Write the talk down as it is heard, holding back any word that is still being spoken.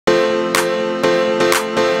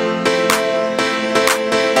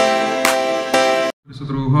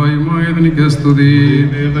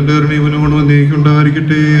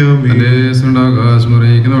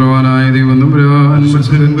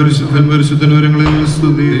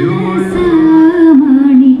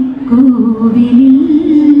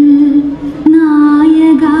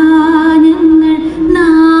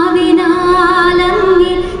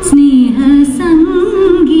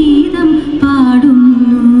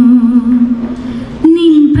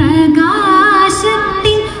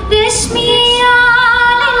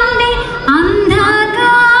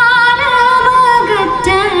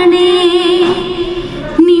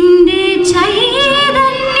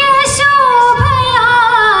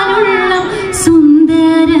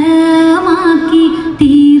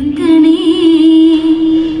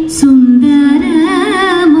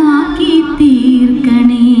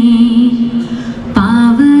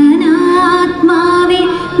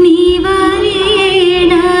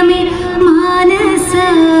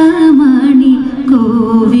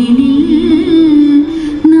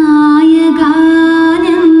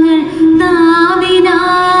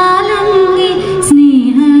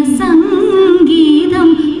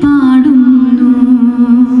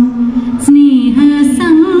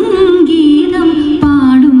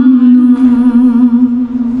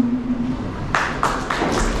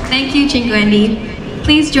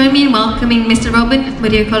Please join me in welcoming Mr. Robin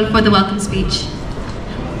Muriakol for the welcome speech.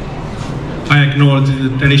 I acknowledge the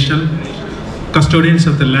traditional custodians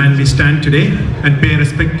of the land we stand today and pay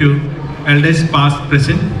respect to elders past,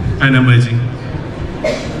 present and emerging.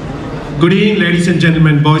 Good evening, ladies and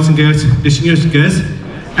gentlemen, boys and girls, distinguished guests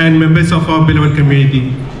and members of our beloved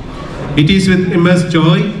community. It is with immense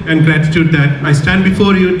joy and gratitude that I stand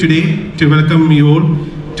before you today to welcome you all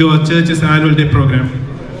to our church's annual day program.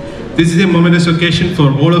 This is a momentous occasion for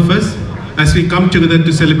all of us as we come together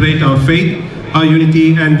to celebrate our faith, our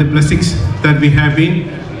unity and the blessings that we have been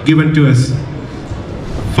given to us.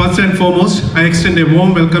 First and foremost, I extend a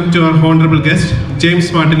warm welcome to our honorable guest,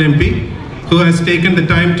 James Martin MP, who has taken the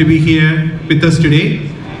time to be here with us today.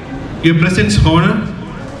 Your presence honors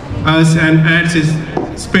us and adds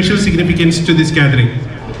a special significance to this gathering.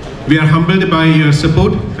 We are humbled by your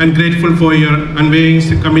support and grateful for your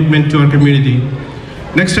unwavering commitment to our community.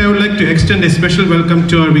 Next, I would like to extend a special welcome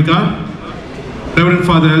to our Vicar, Reverend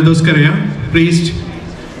Father Eldos Correa, priest,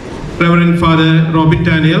 Reverend Father Robin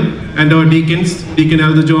Daniel, and our deacons, Deacon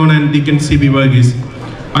Elder John and Deacon C.B. Varghese.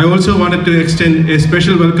 I also wanted to extend a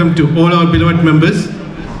special welcome to all our beloved members.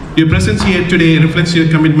 Your presence here today reflects your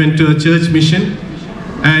commitment to our church mission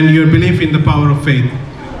and your belief in the power of faith.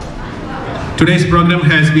 Today's program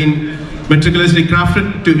has been meticulously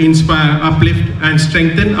crafted to inspire, uplift, and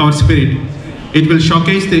strengthen our spirit. It will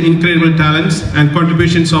showcase the incredible talents and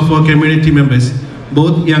contributions of our community members,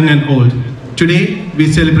 both young and old. Today, we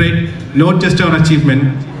celebrate not just our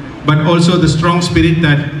achievement, but also the strong spirit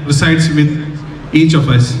that resides with each of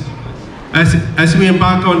us. As we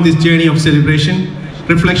embark on this journey of celebration,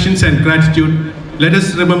 reflections and gratitude, let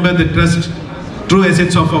us remember the true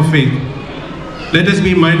essence of our faith. Let us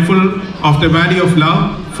be mindful of the value of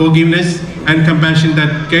love, forgiveness, and compassion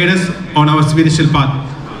that guide us on our spiritual path.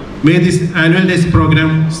 May this annual days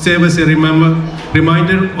program serve as a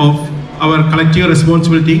reminder of our collective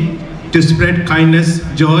responsibility to spread kindness,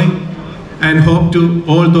 joy, and hope to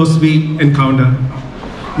all those we encounter.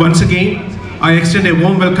 Once again, I extend a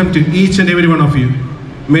warm welcome to each and every one of you.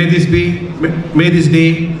 May this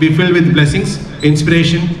day be filled with blessings,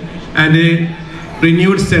 inspiration, and a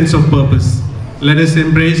renewed sense of purpose. Let us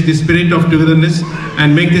embrace the spirit of togetherness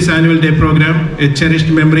and make this annual day program a cherished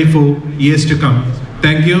memory for years to come.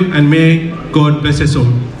 Thank you, and may God bless us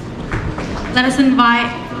all. Let us invite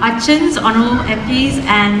Achins, Honourable MPs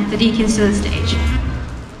and the deacons to the stage.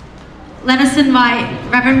 Let us invite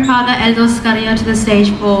Reverend Father Eldos Correa to the stage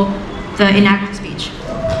for the inaugural speech.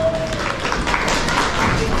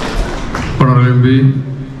 Honourable MP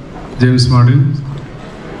James Martin,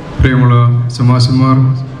 പ്രിയമുള്ള ശമാശന്മാർ,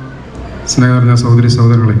 സ്നേഹനിറഞ്ഞ സഹോദരി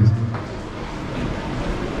സഹോദരങ്ങളെ,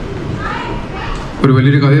 ഒരു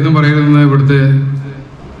വലിയൊരു കഥയൊന്നും പറയരുതെന്ന് ഇവിടുത്തെ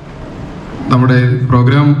നമ്മുടെ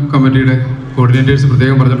programme കമ്മിറ്റിയുടെ കോർഡിനേറ്റേഴ്സ്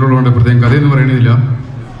പ്രത്യേകം പറഞ്ഞിട്ടുള്ളതുകൊണ്ട് പ്രത്യേകം കഥയൊന്നും പറയണമെന്നില്ല.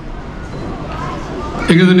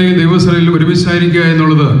 എങ്കിൽ തന്നെ ദൈവസഭയിൽ ഒരുമിച്ചായിരിക്കുക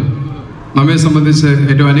എന്നുള്ളത് നമ്മെ സംബന്ധിച്ച്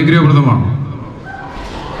ഏറ്റവും അനുഗ്രഹപ്രദമാണ്.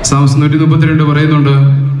 സാംസ് 132 പറയുന്നുണ്ട്,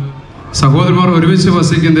 സഹോദരന്മാർ ഒരുമിച്ച്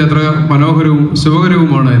വസിക്കുന്നത് എത്ര മനോഹരവും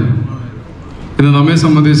ശുഭകരവുമാണ്. ഇന്ന് നമ്മെ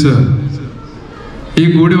സംബന്ധിച്ച് ഈ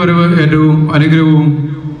കൂടിവരവ് ഏറ്റവും അനുഗ്രഹവും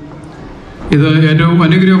ഇത് ഏറ്റവും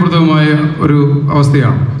അനുഗ്രഹപ്രദമായ ഒരു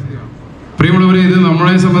അവസ്ഥയാണ്. പ്രിയമുള്ളവരെ, ഇത്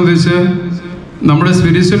നമ്മളെ സംബന്ധിച്ച് നമ്മുടെ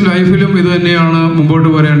സ്പിരിച്വൽ ലൈഫിലും ഇത് തന്നെയാണ് മുമ്പോട്ട്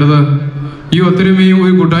വരേണ്ടത്. ഈ ഒത്തൊരുമയും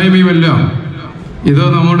ഈ കൂട്ടായ്മയും എല്ലാം ഇത്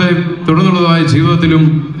നമ്മുടെ തുടർന്നുള്ളതായ ജീവിതത്തിലും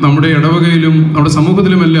നമ്മുടെ ഇടവകയിലും നമ്മുടെ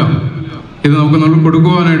സമൂഹത്തിലുമെല്ലാം ഇത് നമുക്ക്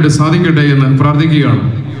കൊടുക്കുവാനായിട്ട് സാധിക്കട്ടെ എന്ന് പ്രാർത്ഥിക്കുകയാണ്.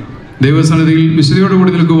 ദൈവസന്നിധിയിൽ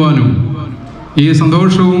വിശുദ്ധിയോടുകൂടി നിൽക്കുവാനും ഈ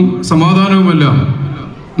സന്തോഷവും സമാധാനവുമെല്ലാം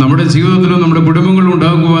നമ്മുടെ ജീവിതത്തിലും നമ്മുടെ കുടുംബങ്ങളിലും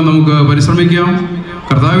ഉണ്ടാകുവാൻ നമുക്ക് പരിശ്രമിക്കാം.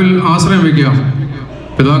 കർത്താവിൽ ആശ്രയം വയ്ക്കാം.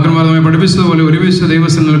 പിതാക്കന്മാർ നമ്മെ പഠിപ്പിച്ചതുപോലെ ഒരുമിച്ച്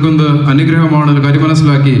ദൈവത്തിൽ നിൽക്കുന്നത് അനുഗ്രഹമാണെന്ന് കാര്യം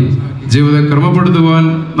മനസ്സിലാക്കി ജീവിതത്തെ ക്രമപ്പെടുത്തുവാൻ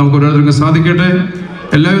നമുക്ക് ഓരോരുത്തർക്കും സാധിക്കട്ടെ.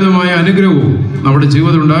 എല്ലാവിധമായ അനുഗ്രഹവും നമ്മുടെ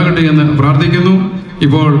ജീവിതത്തിൽ ഉണ്ടാകട്ടെ എന്ന് പ്രാർത്ഥിക്കുന്നു.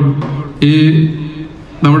 ഇപ്പോൾ ഈ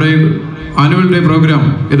നമ്മുടെ ആനുവൽ ഡേ പ്രോഗ്രാം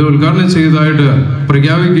ഇത് ഉദ്ഘാടനം ചെയ്തതായിട്ട്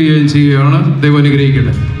പ്രഖ്യാപിക്കുകയും ചെയ്യുകയാണ്. ദൈവം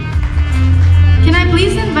അനുഗ്രഹിക്കട്ടെ. Can I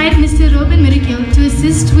please invite Mr. Robin Miracle to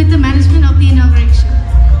assist with the management of the inauguration?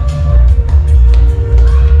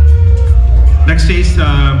 Next is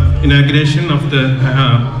inauguration of the,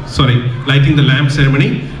 lighting the lamp ceremony.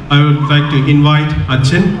 I would like to invite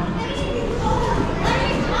Achan.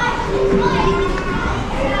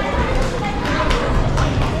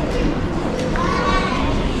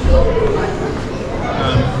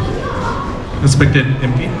 Respected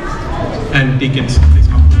MP and deacons, please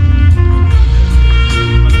come.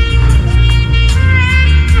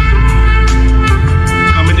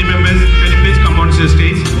 Committee members, can you please come onto the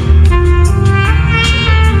stage?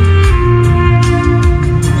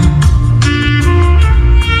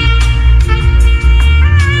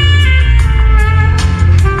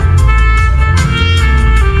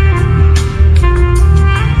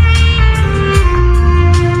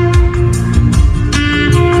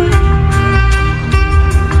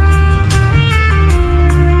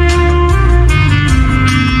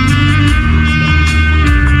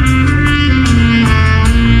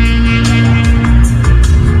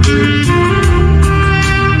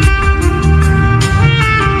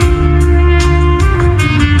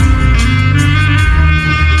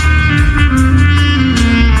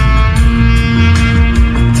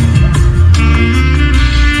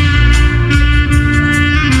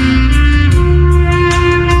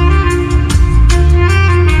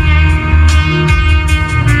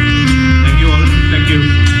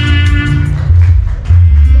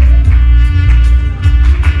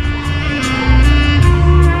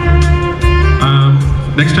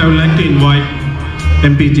 Next, I would like to invite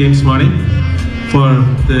MP James Martin for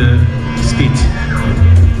the speech.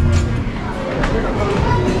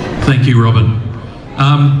 Thank you, Robin.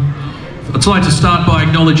 I'd like to start by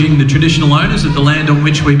acknowledging the traditional owners of the land on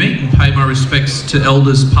which we meet and pay my respects to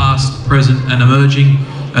elders past, present and emerging,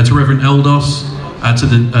 to Reverend Eldos, to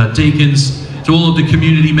the deacons, to all of the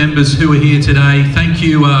community members who are here today. Thank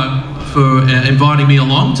you for inviting me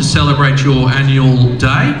along to celebrate your annual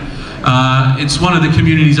day. It's one of the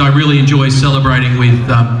communities I really enjoy celebrating with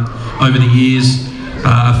over the years.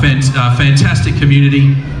 A fantastic community,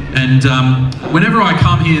 and whenever I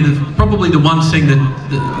come here, probably the one thing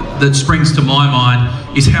that springs to my mind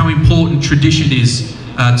is how important tradition is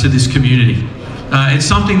to this community. It's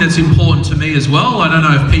something that's important to me as well. I don't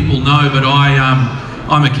know if people know, but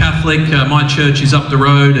I'm a Catholic. My church is up the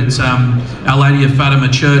road. It's Our Lady of Fatima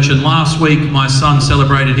Church, and last week my son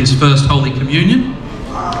celebrated his first Holy Communion.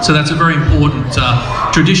 So that's a very important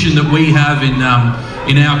tradition that we have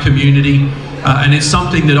in our community, and it's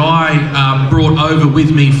something that I brought over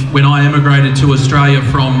with me when I emigrated to Australia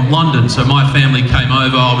from London. So my family came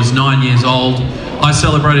over, I was 9 years old. I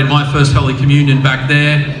celebrated my first Holy Communion back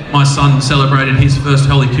there. My son celebrated his first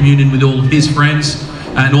Holy Communion with all of his friends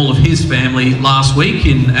and all of his family last week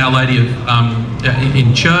in Our Lady of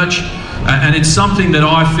in church. And it's something that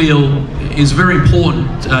I feel is very important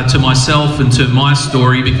to myself and to my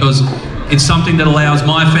story, because it's something that allows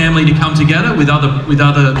my family to come together with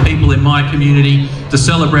other people in my community to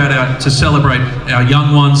celebrate our young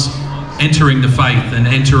ones entering the faith and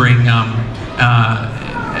entering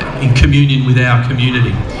in communion with our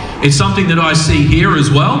community. It's something that I see here as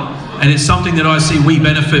well, and it's something that I see we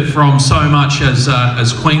benefit from so much as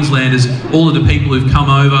Queenslanders. All of the people who've come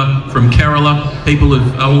over from Kerala, people of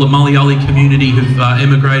all the Malayali community who've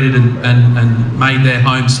immigrated and made their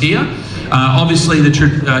homes here. Obviously,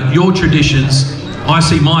 your traditions, I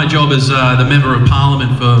see my job as the Member of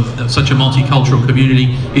Parliament for such a multicultural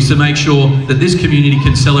community is to make sure that this community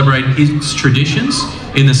can celebrate its traditions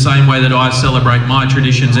in the same way that I celebrate my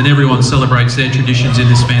traditions, and everyone celebrates their traditions in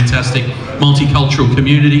this fantastic multicultural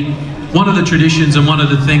community. One of the traditions and one of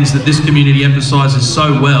the things that this community emphasises so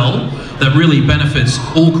well that really benefits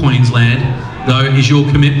all Queensland, though, is your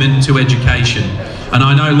commitment to education. And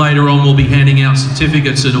I know later on we'll be handing out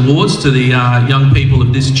certificates and awards to the young people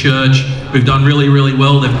of this church who've done really, really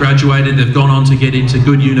well. They've graduated, they've gone on to get into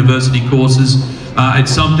good university courses.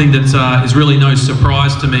 It's something that is really no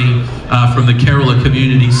surprise to me from the Kerala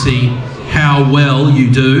community. See how well you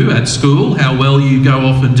do at school, how well you go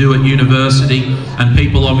off and do at university, and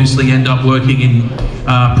people obviously end up working in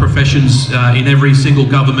professions in every single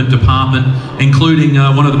government department, including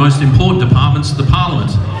one of the most important departments, the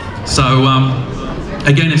Parliament. So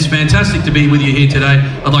again, it's fantastic to be with you here today.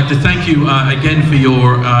 I'd like to thank you again for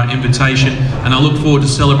your invitation, and I look forward to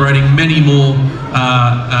celebrating many more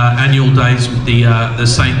annual days with the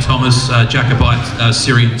St. Thomas Jacobite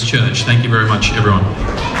Syrian Church. Thank you very much, everyone.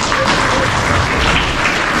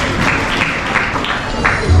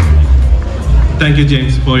 Thank you,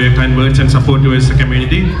 James, for your kind words and support towards the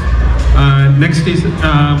community. Next is,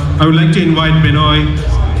 I would like to invite Benoit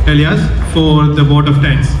Elias for the vote of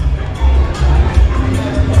thanks.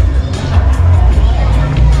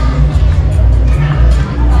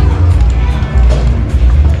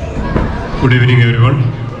 Good evening, everyone.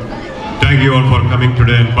 Thank you all for coming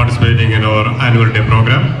today and participating in our annual day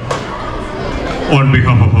program. On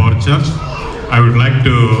behalf of our church, I would like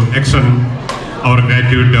to extend our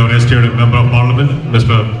gratitude to our esteemed Member of Parliament,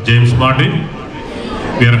 Mr. James Martin.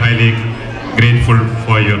 We are highly grateful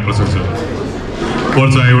for your presence.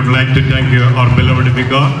 Also, I would like to thank you, our beloved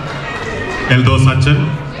vicar, Eldo Sachin,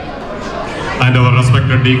 and our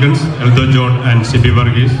respected deacons, Eldo John and C.P.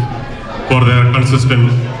 Varghese, for their consistent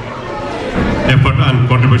effort and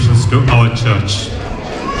contributions to our church.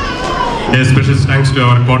 A special thanks to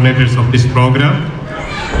our coordinators of this program,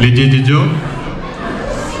 Liji Jijo,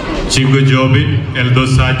 Chingu Jobi, Eldo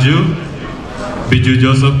Saju, Biju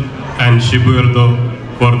Joseph, and Shibu Eldo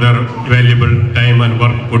for their valuable time and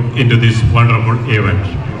work put into this wonderful event.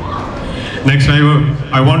 Next,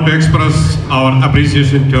 I want to express our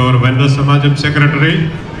appreciation to our Vendor Samajam Secretary,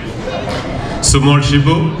 Sumol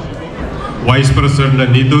Shibu, Vice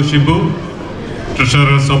President Neetu Shibu,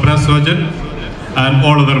 Treasurer Sopra Swajan, and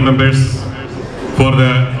all other members for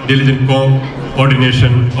the diligent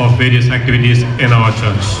coordination of various activities in our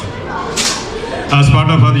church. As part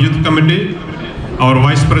of our youth committee, our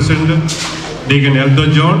Vice President, Deacon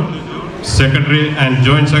Eldo John, Secretary and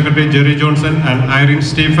Joint Secretary Jerry Johnson and Irene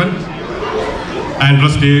Stephen, and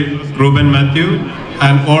Trustee Ruben Matthew,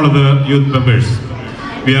 and all other youth members.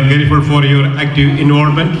 We are grateful for your active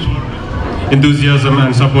involvement, enthusiasm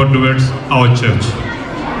and support towards our church.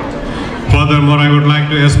 Furthermore, I would like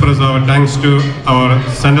to express our thanks to our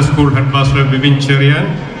Sunday School Headmaster Vivin Cherian,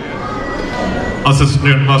 Assistant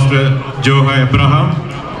Headmaster Joha Abraham,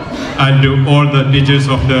 and to all the teachers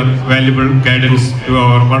of their valuable guidance to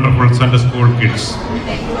our wonderful Sunday School kids.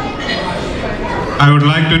 I would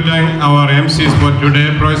like to thank our MCs for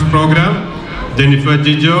today's prize program, Jennifer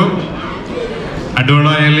Jijo,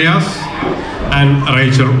 Adona Elias, and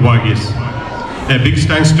Rachel Varghese. A big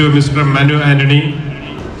thanks to Mr. Manu Anthony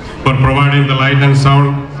for providing the light and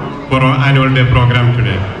sound for our annual day program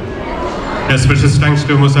today. A special thanks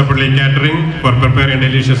to Musapali Catering for preparing a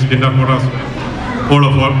delicious dinner for us, for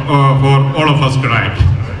all of us tonight.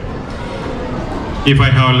 If I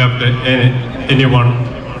have left anyone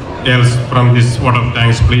else from this word of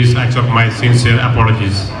thanks, please accept my sincere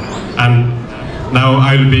apologies. And now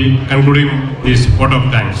I will be concluding this word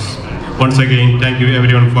of thanks. Once again, thank you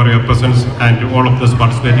everyone for your presence and to all of those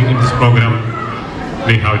participating in this program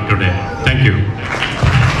we have today. Thank you.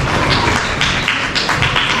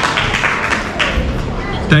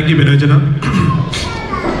 Thank you, Benojana.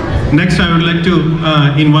 Next, I would like to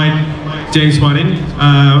invite James Martin.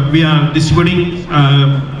 We are distributing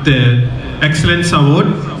the Excellence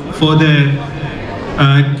Award for the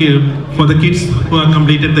kids who have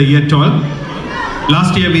completed the year 12.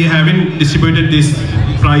 Last year we haven't distributed these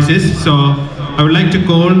prizes, so I would like to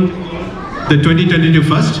call the 2022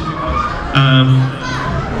 first.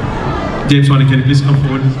 James Martin, can you please come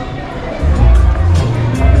forward?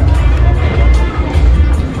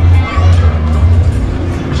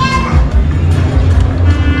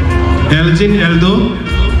 Elgin Eldo.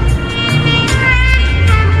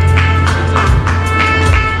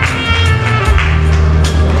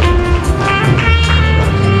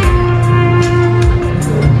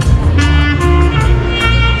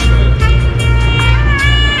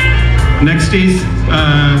 Next is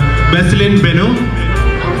Basilin Beno.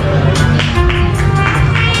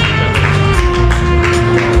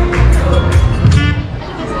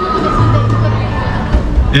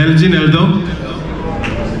 Elgin Eldo.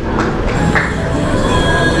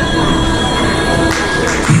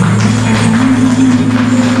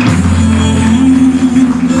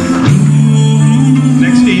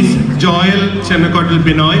 Next is Joel Chenakotel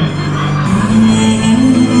Binoy.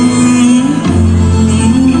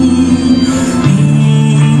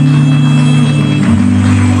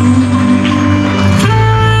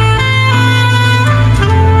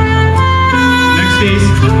 Next is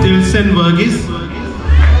Tilson Verghese.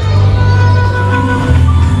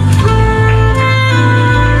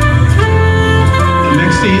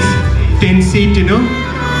 Next is Tensi Tino.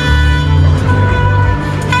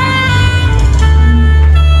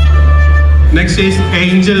 Next is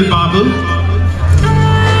Angel Babu.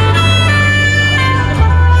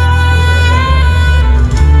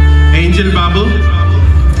 Angel Babu.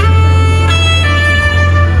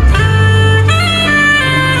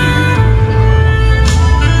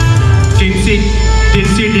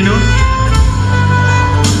 Tinsi Dino.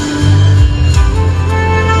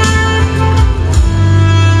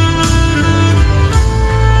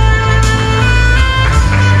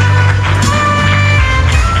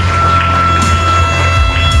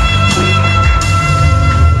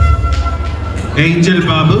 Angel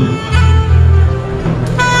Babu.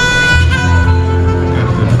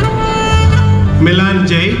 Milan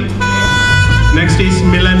J. Next is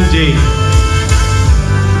Milan J.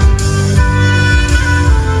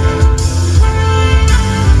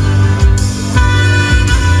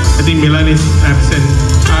 I think Milan is absent.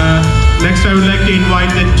 Next, I would like to invite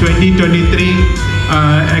the 2023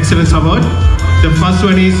 Excellence Award. The first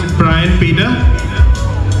one is Brian Peter.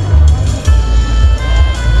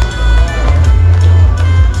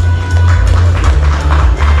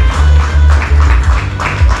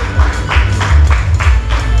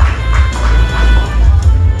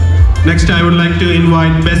 Next, I would like to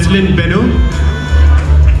invite Beslin Benu.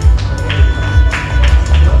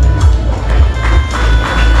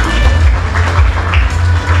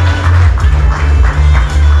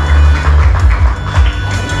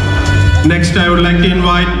 Next, I would like to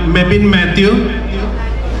invite Mebin Matthew.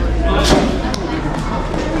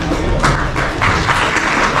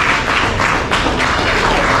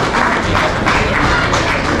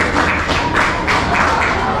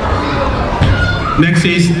 Next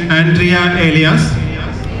is Andrea Elias.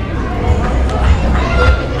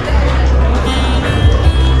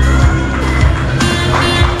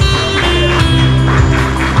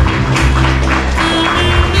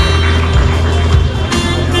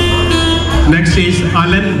 Next is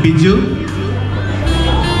Alan Biju.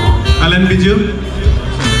 Alan Biju.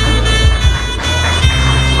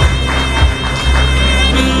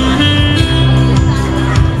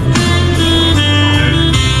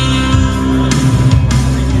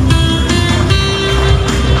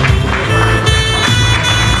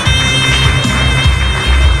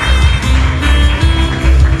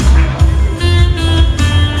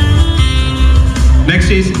 Next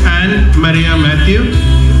is Anne Maria Matthew.